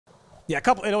Yeah,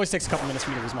 it always takes a couple minutes for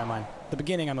me to lose my mind. The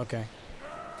beginning, I'm okay.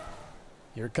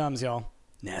 Here it comes, y'all.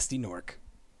 Gnasty Gnorc.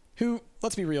 Who,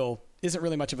 let's be real, isn't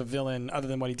really much of a villain other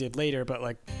than what he did later, but,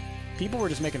 like, people were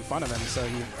just making fun of him, so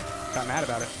he got mad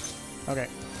about it. Okay.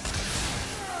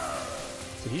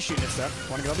 So he's shooting at stuff.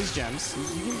 Want to get all these gems.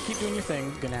 You can keep doing your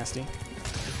thing, Gnasty.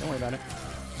 Don't worry about it.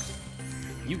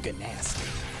 You Gnasty.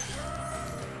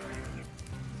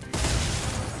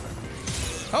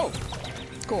 Oh!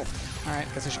 Cool. Alright,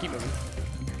 guess I should keep moving.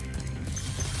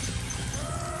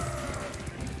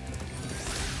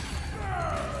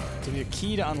 Give me a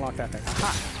key to unlock that thing.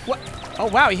 Aha! What? Oh,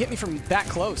 wow, he hit me from that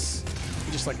close.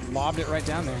 He just, like, lobbed it right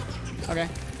down there. Okay.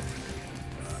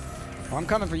 Well, I'm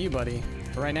coming for you, buddy.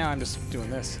 But right now, I'm just doing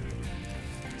this.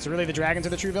 So really, the dragons are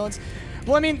the true villains?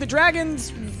 Well, I mean, the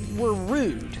dragons were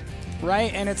rude,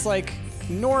 right? And it's like,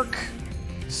 Gnorc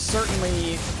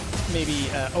certainly maybe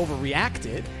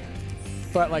overreacted.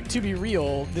 But, like, to be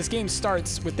real, this game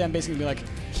starts with them basically being like,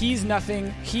 he's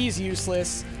nothing, he's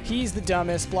useless, he's the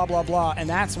dumbest, blah, blah, blah, and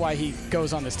that's why he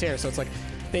goes on this tear. So it's like,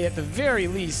 they at the very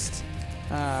least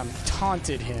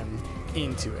taunted him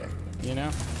into it, you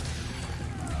know?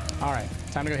 All right,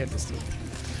 time to go hit this dude.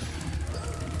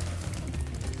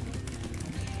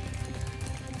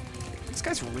 This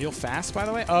guy's real fast, by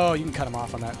the way. Oh, you can cut him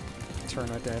off on that turn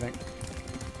right there, I think.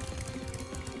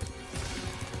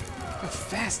 How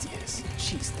fast he is.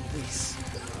 Jeez Louise.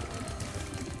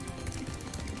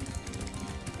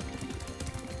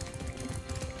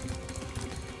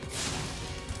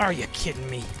 Are you kidding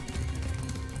me?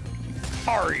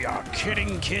 Are ya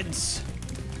kidding, kids?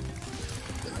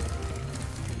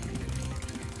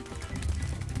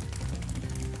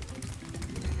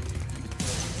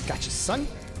 Gotcha, son.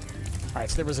 Alright,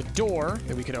 so there was a door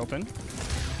that we could open.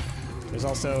 There's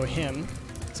also him.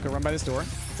 Let's go run by this door.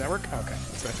 Does that work? Okay,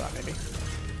 that's what I thought, maybe.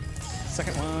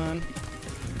 Second one.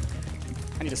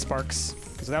 I need a sparks.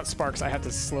 Because without sparks, I have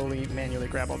to slowly, manually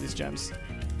grab all these gems.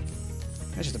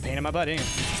 That's just a pain in my butt, ain't it?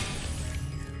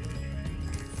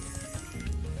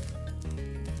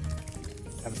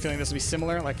 I have a feeling this will be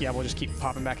similar. Like, yeah, we'll just keep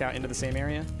popping back out into the same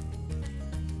area.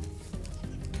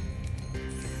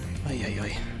 Ay, ay,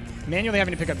 ay. Manually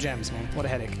having to pick up gems, man. What a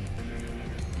headache.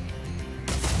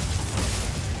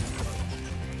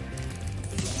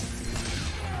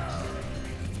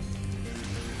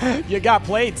 You got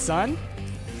played, son.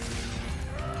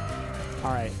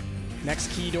 All right.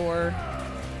 Next key door.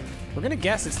 We're going to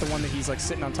guess it's the one that he's, like,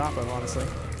 sitting on top of, honestly.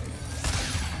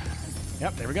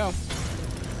 Yep, there we go.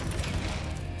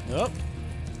 Oh.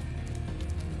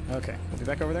 Okay, we'll be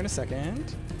back over there in a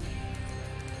second.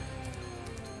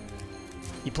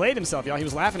 He played himself, y'all. He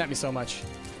was laughing at me so much.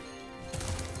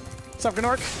 What's up,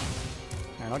 Gnorc?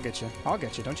 All right, I'll get you. I'll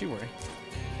get you. Don't you worry. Are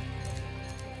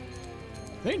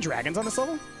there any dragons on this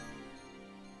level?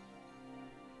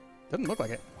 Doesn't look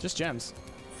like it. Just gems.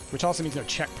 Which also means no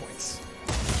checkpoints.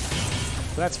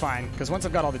 So that's fine, because once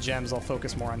I've got all the gems, I'll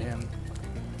focus more on him.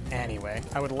 Anyway,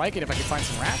 I would like it if I could find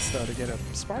some rats, though, to get a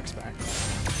sparks back.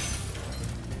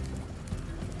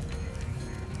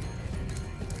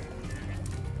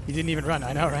 He didn't even run,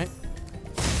 I know, right?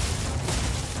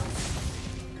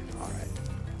 All right.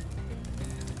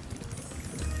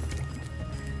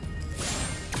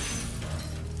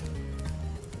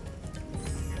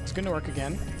 It's going to work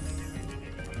again.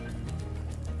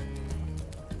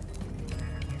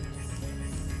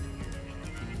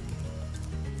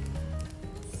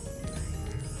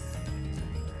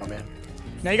 Oh, man.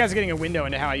 Now you guys are getting a window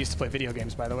into how I used to play video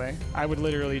games, by the way. I would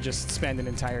literally just spend an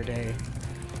entire day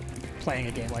playing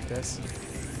a game like this.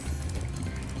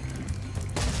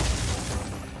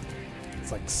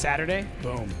 It's like Saturday,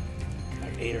 boom.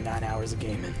 Like 8 or 9 hours of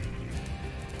gaming.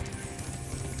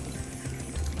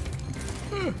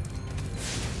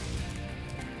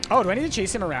 Oh, do I need to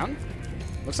chase him around?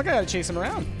 Looks like I gotta chase him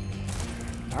around.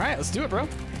 All right, let's do it, bro.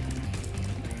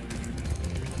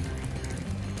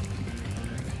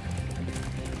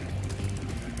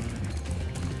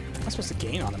 I'm supposed to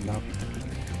gain on him, though.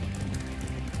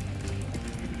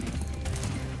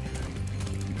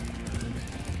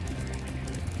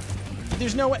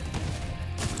 There's no way.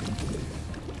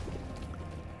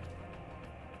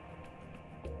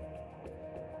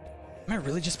 Am I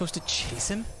really just supposed to chase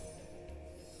him?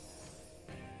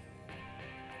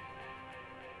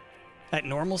 At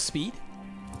normal speed?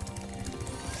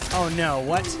 Oh no,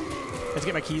 what? Let's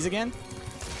get my keys again?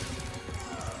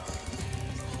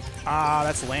 Ah,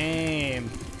 that's lame.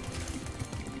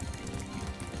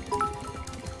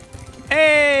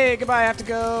 Hey, goodbye. I have to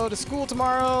go to school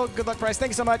tomorrow. Good luck, Bryce.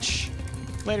 Thank you so much.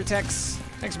 Later, Tex.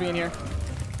 Thanks for being here.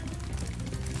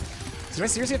 Do I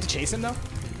seriously have to chase him, though?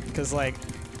 Because, like,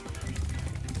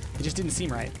 It just didn't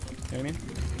seem right. You know what I mean?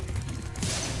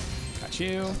 Got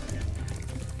you.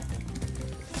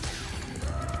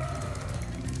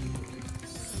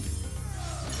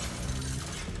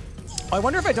 Oh, I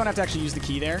wonder if I don't have to actually use the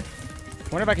key there. I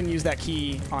wonder if I can use that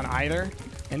key on either.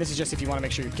 And this is just if you want to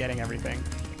make sure you're getting everything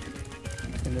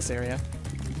in this area.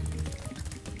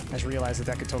 I just realized that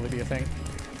that could totally be a thing.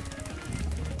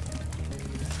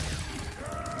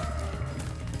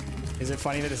 Is it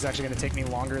funny that this is actually going to take me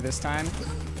longer this time?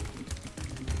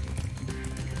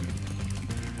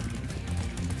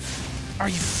 Are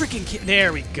you freaking kidding?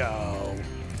 There we go.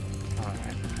 All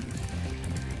right.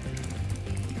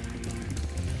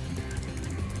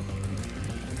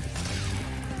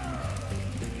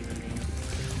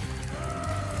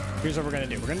 Here's what we're going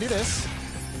to do. We're going to do this.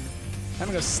 I'm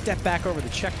going to step back over the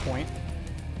checkpoint.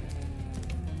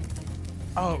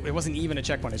 Oh, it wasn't even a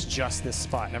checkpoint. It's just this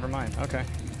spot. Never mind. Okay.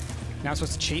 Now I'm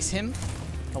supposed to chase him,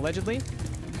 allegedly.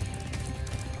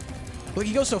 Look,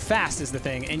 he goes so fast is the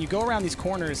thing, and you go around these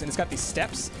corners, and it's got these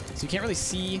steps, so you can't really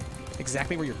see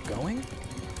exactly where you're going.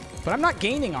 But I'm not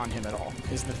gaining on him at all,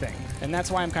 is the thing. And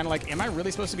that's why I'm kind of like, am I really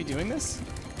supposed to be doing this?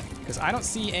 Because I don't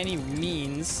see any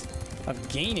means of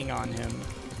gaining on him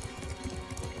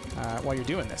while you're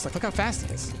doing this. Like, look how fast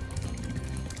he is.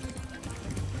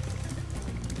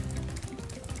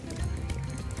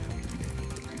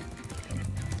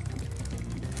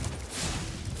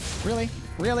 Really?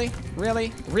 Really?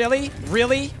 Really? Really?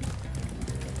 Really?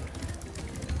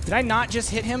 Did I not just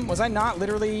hit him? Was I not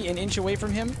literally an inch away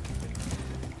from him?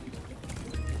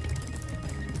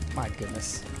 My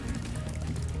goodness.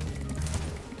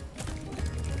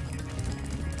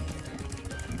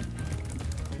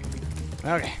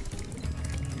 Okay.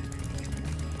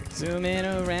 Zooming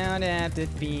around at the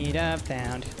speed of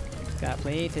sound. Got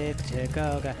places to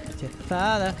go, got to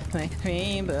follow my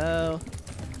rainbow.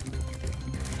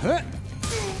 Huh.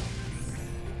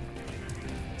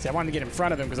 See, I wanted to get in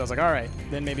front of him because I was like, all right,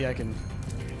 then maybe I can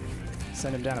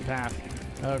send him down a path.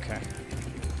 Okay.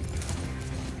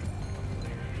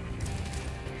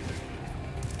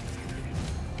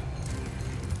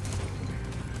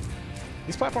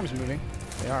 These platforms are moving.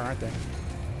 They are, aren't they?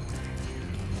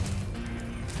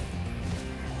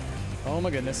 Oh my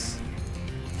goodness.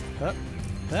 Up.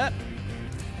 Up.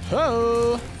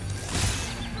 Oh.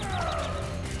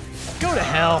 Go to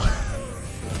hell.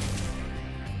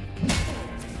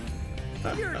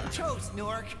 You're toast,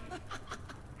 Gnorc.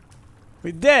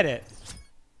 We did it.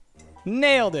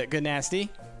 Nailed it, Gnasty.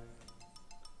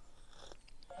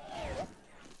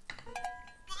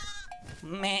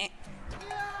 Meh.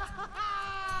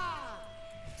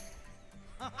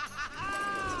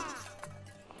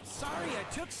 Sorry I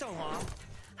took so long.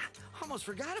 Almost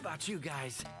forgot about you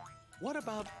guys. What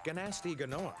about Gnasty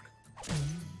Gnorc?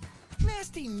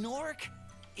 Gnasty Gnorc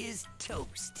is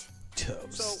toast.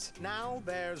 Toast. So now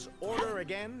there's order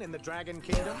again in the Dragon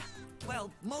Kingdom?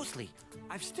 Well, mostly.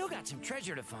 I've still got some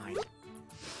treasure to find.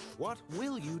 What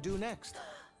will you do next?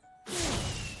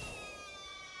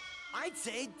 I'd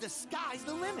say the sky's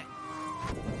the limit.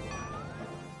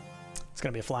 It's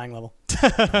gonna be a flying level.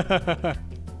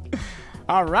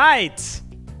 All right.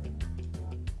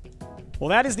 Well,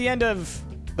 that is the end of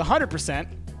the 100%.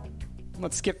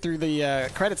 Let's skip through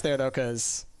the credits there, though,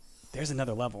 because there's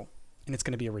another level. And it's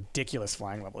going to be a ridiculous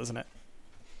flying level, isn't it?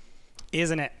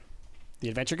 Isn't it? The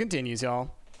adventure continues, y'all.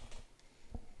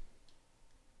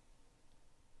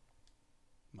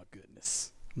 My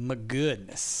goodness. My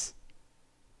goodness.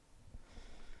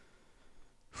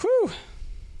 Whew.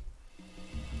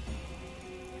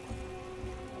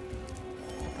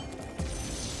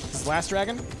 This is Last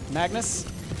Dragon, Magnus.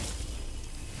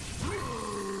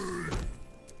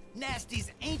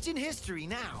 Gnasty's ancient history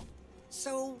now.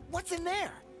 So, what's in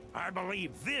there? I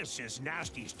believe this is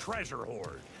Gnasty's treasure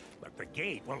hoard, but the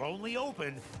gate will only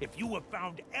open if you have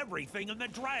found everything in the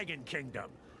Dragon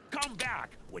Kingdom. Come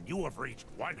back when you have reached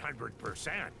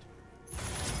 100%.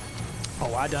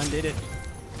 Oh, I done did it.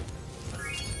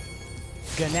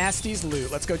 Gnasty's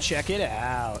loot. Let's go check it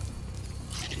out.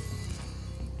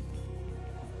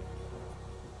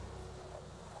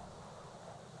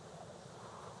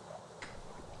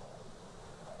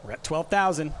 We're at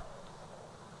 12,000.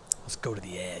 Let's go to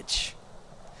the edge.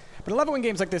 But I love it when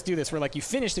games like this do this, where like you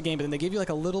finish the game, but then they give you like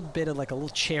a little bit of like a little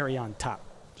cherry on top,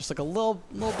 just like a little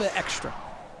bit extra.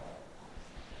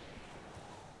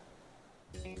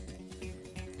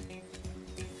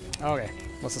 Okay,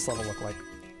 what's this level look like?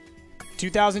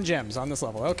 2,000 gems on this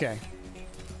level. Okay.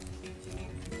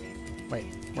 Wait,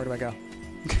 where do I go?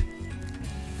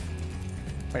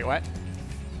 Wait, what?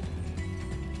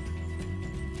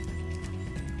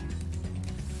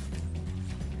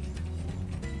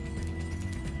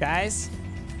 Guys?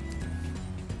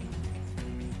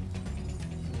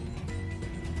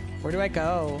 Where do I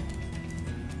go?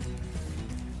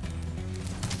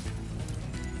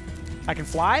 I can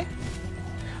fly?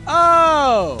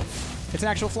 Oh! It's an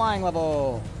actual flying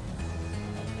level.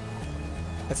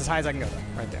 That's as high as I can go, though.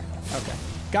 Right there. Okay.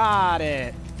 Got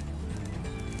it.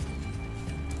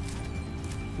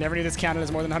 Never knew this counted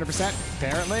as more than 100%.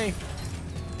 Apparently.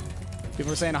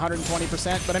 People were saying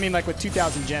 120%. But I mean, like, with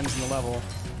 2,000 gems in the level.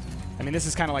 I mean, this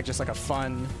is kind of like just like a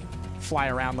fun fly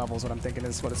around level is what I'm thinking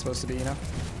is what it's supposed to be, you know?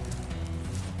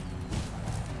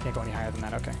 Can't go any higher than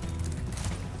that. Okay.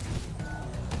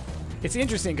 It's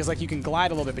interesting because, like, you can glide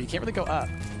a little bit, but you can't really go up.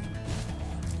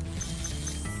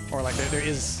 Or, like, there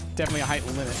is definitely a height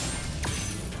limit.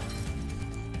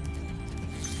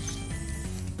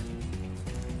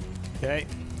 Okay.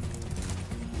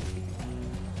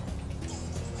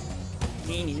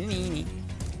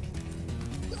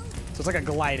 So it's like a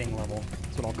gliding level.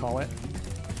 That's what I'll call it.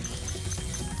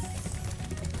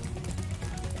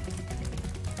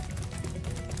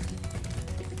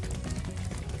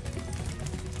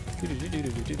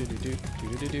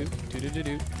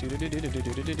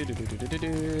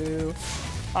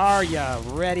 Are ya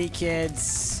ready,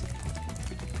 kids?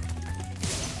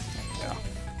 Yeah.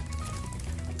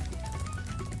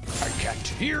 I can't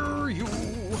hear you.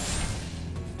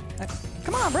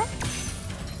 Come on, bro.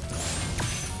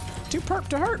 Too perp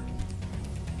to hurt.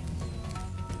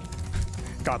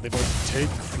 Godly boys, take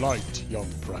flight, young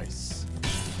Price.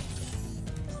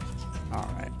 All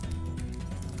right.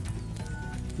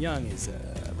 Young is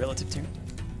a relative term.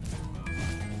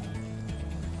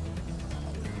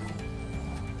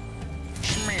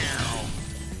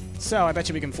 So I bet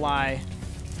you we can fly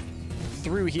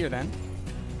through here then.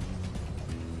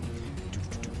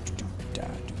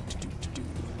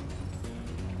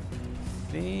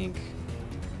 I think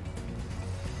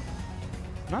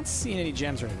I'm not seeing any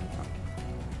gems or anything. Oh.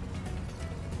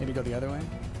 Maybe go the other way.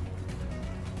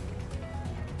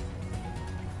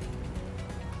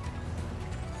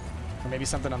 Or maybe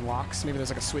something unlocks. Maybe there's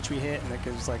like a switch we hit and it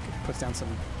gives like puts down some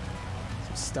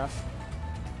stuff.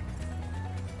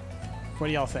 What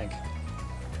do y'all think?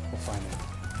 We'll find it.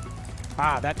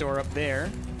 Ah, that door up there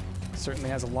certainly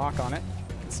has a lock on it.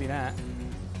 You can see that.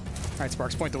 All right,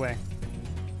 Sparks, point the way.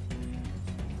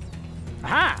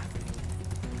 Aha!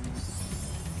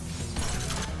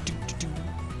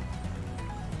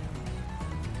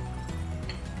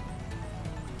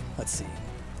 Let's see.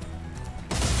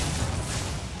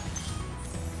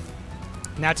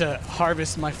 Now to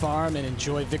harvest my farm and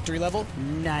enjoy victory level.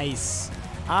 Nice.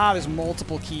 Ah, there's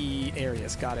multiple key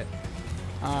areas. Got it.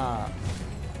 I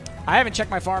haven't checked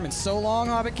my farm in so long,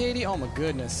 Hobbit Katie. Oh my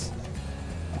goodness.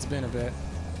 It's been a bit.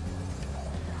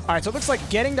 All right, so it looks like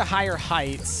getting to higher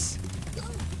heights.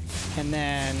 And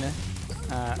then,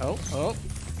 oh. All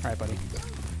right, buddy.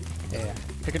 Yeah.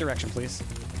 Pick a direction, please.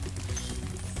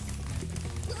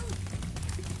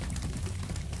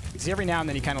 See, every now and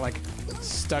then he kind of like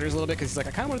stutters a little bit because he's like,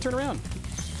 I kind of want to turn around.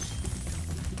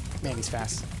 Man, he's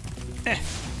fast. Eh.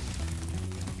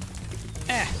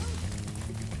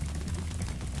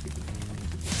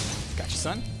 Gotcha,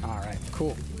 son. All right,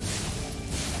 cool.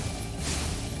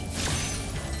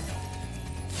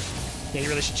 Yeah, you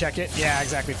really should check it. Yeah,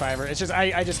 exactly, Fiverr. It's just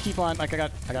I just keep on like I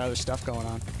got other stuff going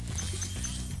on.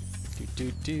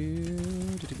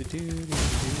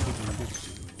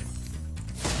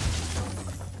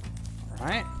 All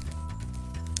right.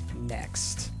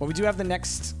 Next. Well, we do have the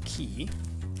next key.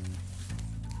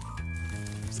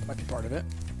 So that might be part of it.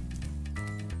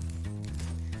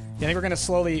 Yeah, I think we're going to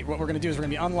slowly, what we're going to do is we're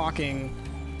going to be unlocking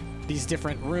these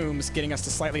different rooms, getting us to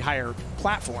slightly higher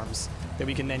platforms that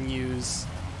we can then use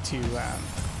to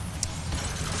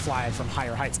fly from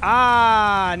higher heights.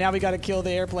 Ah, now we got to kill the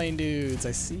airplane dudes.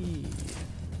 I see.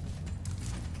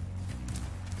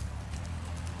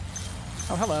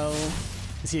 Oh, hello.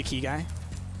 Is he a key guy?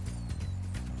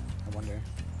 I wonder.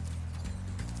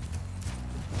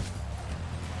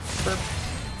 Burp.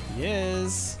 He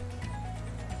is.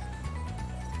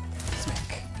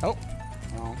 Smack. Oh.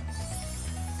 Wrong.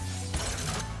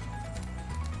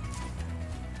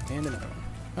 And another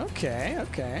one. Okay,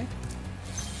 okay.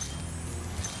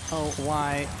 Oh,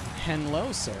 why?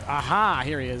 Hello, sir. Aha,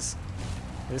 here he is.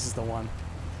 This is the one.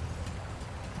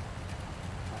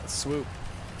 Let's swoop.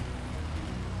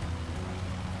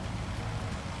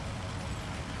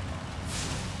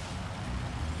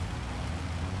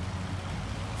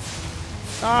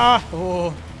 Ah!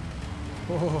 Oh.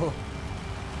 Oh.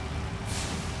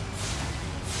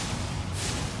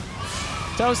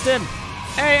 Toast him!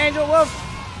 Hey, Angel Wolf!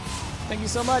 Thank you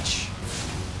so much.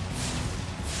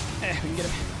 We can get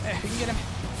him. We can get him.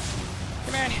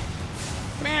 Come on.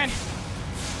 Come on.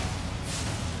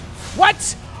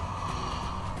 What?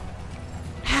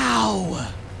 How?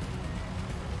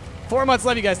 4 months.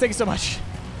 Love you guys. Thank you so much.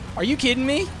 Are you kidding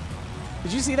me?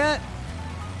 Did you see that?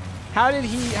 How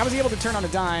was he able to turn on a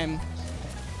dime?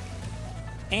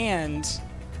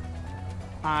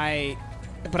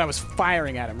 But I was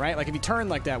firing at him, right? Like if he turned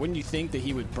like that, wouldn't you think that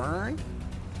he would burn?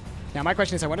 Now my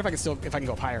question is, I wonder if I can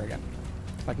go up higher again.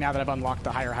 Like now that I've unlocked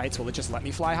the higher heights, will it just let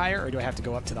me fly higher, or do I have to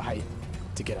go up to the height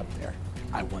to get up there?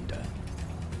 I wonder.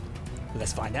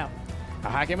 Let's find out. How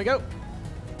high can we go?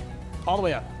 All the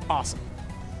way up. Awesome.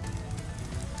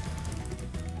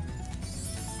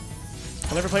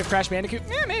 I'll never play Crash Bandicoot?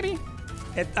 Yeah, maybe.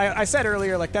 I said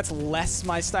earlier, like, that's less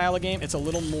my style of game. It's a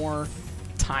little more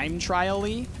time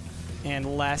trial-y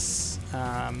and less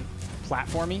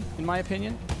platformy, in my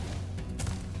opinion.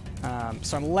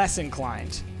 So I'm less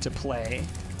inclined to play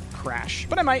Crash.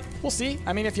 But I might. We'll see.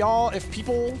 I mean, if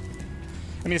people...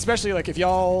 I mean, especially, like, if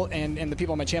y'all and the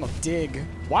people on my channel dig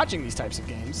watching these types of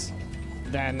games,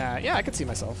 then, yeah, I could see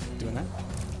myself doing that.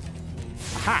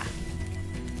 Aha!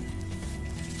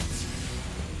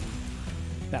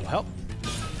 That'll help.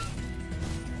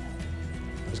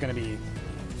 There's going to be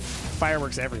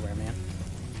fireworks everywhere, man.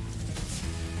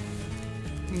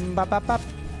 Bop, bop, bop.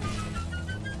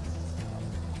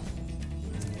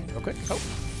 Real quick. Oh.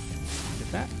 Get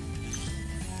that.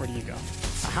 Where do you go?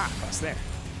 Aha, across there.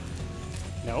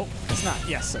 No, it's not.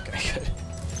 Yes, okay, good.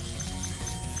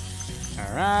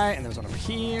 Alright, and there's one over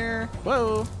here.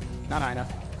 Whoa! Not high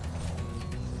enough.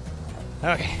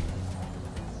 Okay.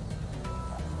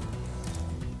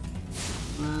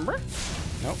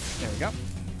 Nope, there we go.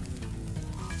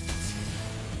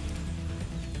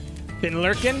 Been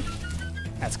lurking?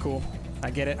 That's cool. I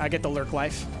get it. I get the lurk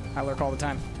life. I lurk all the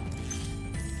time.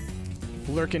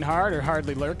 Lurking hard or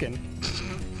hardly lurking?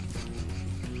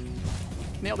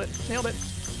 Nailed it. Nailed it.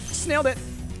 Snailed it.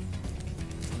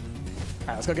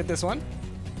 Alright, let's go get this one.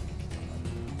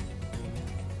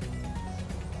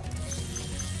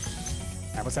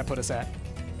 Alright, what's that put us at?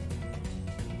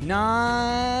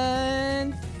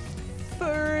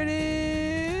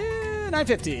 930...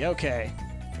 950. Okay.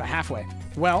 About halfway.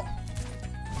 Well,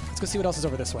 let's go see what else is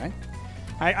over this way.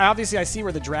 Obviously, I see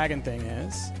where the dragon thing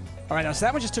is. Alright, now, so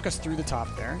that one just took us through the top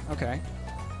there. Okay.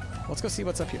 Let's go see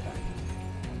what's up here then.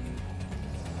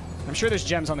 I'm sure there's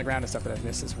gems on the ground and stuff that I've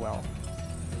missed as well.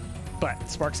 But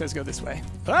Spark says go this way.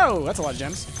 Oh, that's a lot of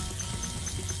gems.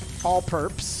 All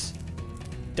perps.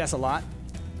 That's a lot.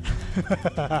 Look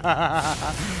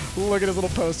at his little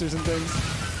posters and things.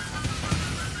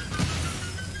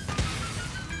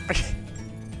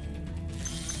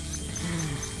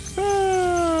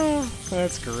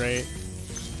 That's great.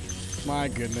 My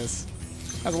goodness.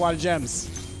 That's a lot of gems.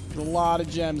 There's a lot of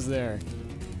gems there.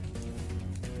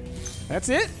 That's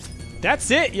it.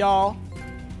 That's it, y'all.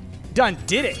 Done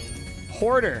did it.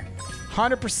 Hoarder.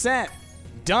 100%.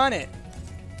 Done it.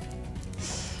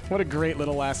 What a great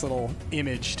little last little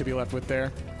image to be left with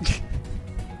there.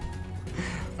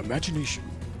 Imagination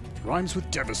rhymes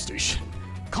with devastation.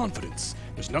 Confidence.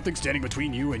 There's nothing standing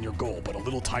between you and your goal but a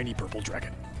little tiny purple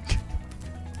dragon.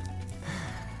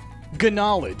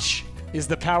 Knowledge is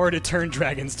the power to turn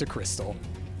dragons to crystal.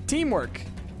 Teamwork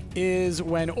is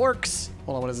when orcs...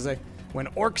 Hold on, what does it say? When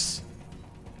orcs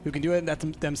who can do it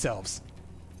themselves.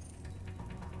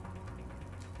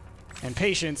 And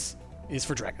patience is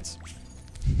for dragons.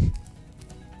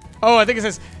 Oh, I think it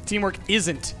says teamwork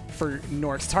isn't for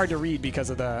Gnorcs. It's hard to read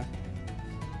because of the...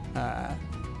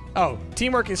 oh,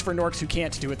 teamwork is for Gnorcs who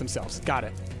can't do it themselves. Got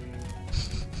it.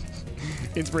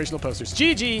 Inspirational posters.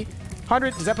 GG!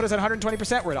 100, does that put us at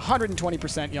 120%? We're at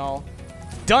 120%, y'all.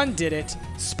 Done did it.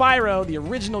 Spyro, the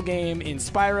original game in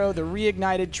Spyro the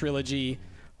Reignited Trilogy.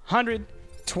 120%.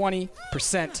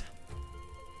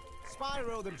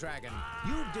 Spyro the Dragon,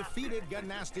 you defeated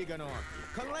Gnasty Gnorc,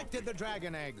 collected the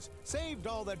dragon eggs, saved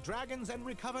all the dragons, and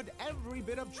recovered every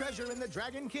bit of treasure in the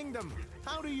Dragon Kingdom.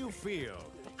 How do you feel?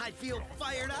 I feel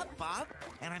fired up, Bob.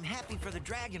 And I'm happy for the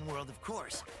dragon world, of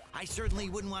course. I certainly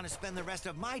wouldn't want to spend the rest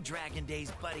of my dragon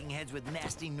days butting heads with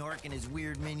Gnasty Gnorc and his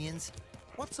weird minions.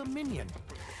 What's a minion?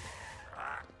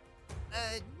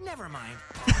 Never mind.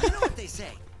 You know what they say.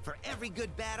 For every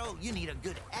good battle, you need a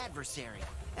good adversary.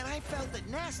 And I felt that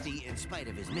Gnasty, in spite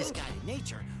of his misguided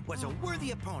nature, was a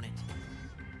worthy opponent.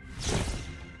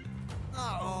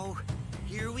 Uh-oh.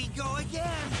 Here we go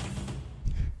again.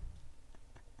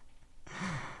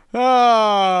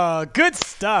 Oh, good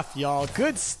stuff, y'all.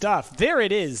 Good stuff. There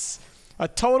it is. A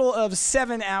total of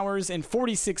 7 hours and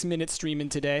 46 minutes streaming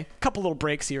today. A couple little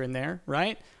breaks here and there,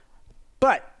 right?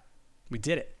 But we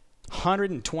did it.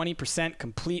 120%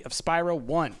 complete of Spyro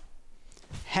 1.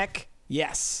 Heck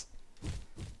yes.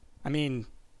 I mean,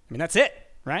 that's it,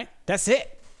 right? That's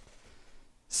it.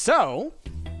 So,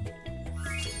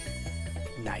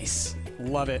 nice.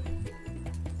 Love it.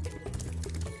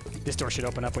 This door should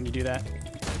open up when you do that.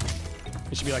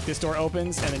 It should be like this door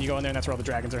opens, and then you go in there, and that's where all the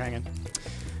dragons are hanging.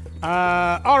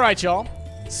 All right, y'all.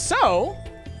 So,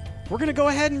 we're going to go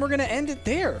ahead and we're going to end it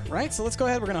there, right? So let's go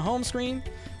ahead. We're going to home screen.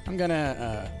 I'm going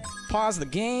to pause the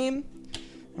game.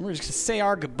 And we're just going to say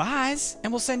our goodbyes.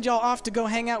 And we'll send y'all off to go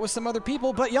hang out with some other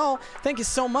people. But y'all, thank you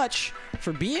so much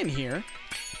for being here.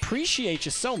 Appreciate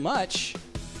you so much.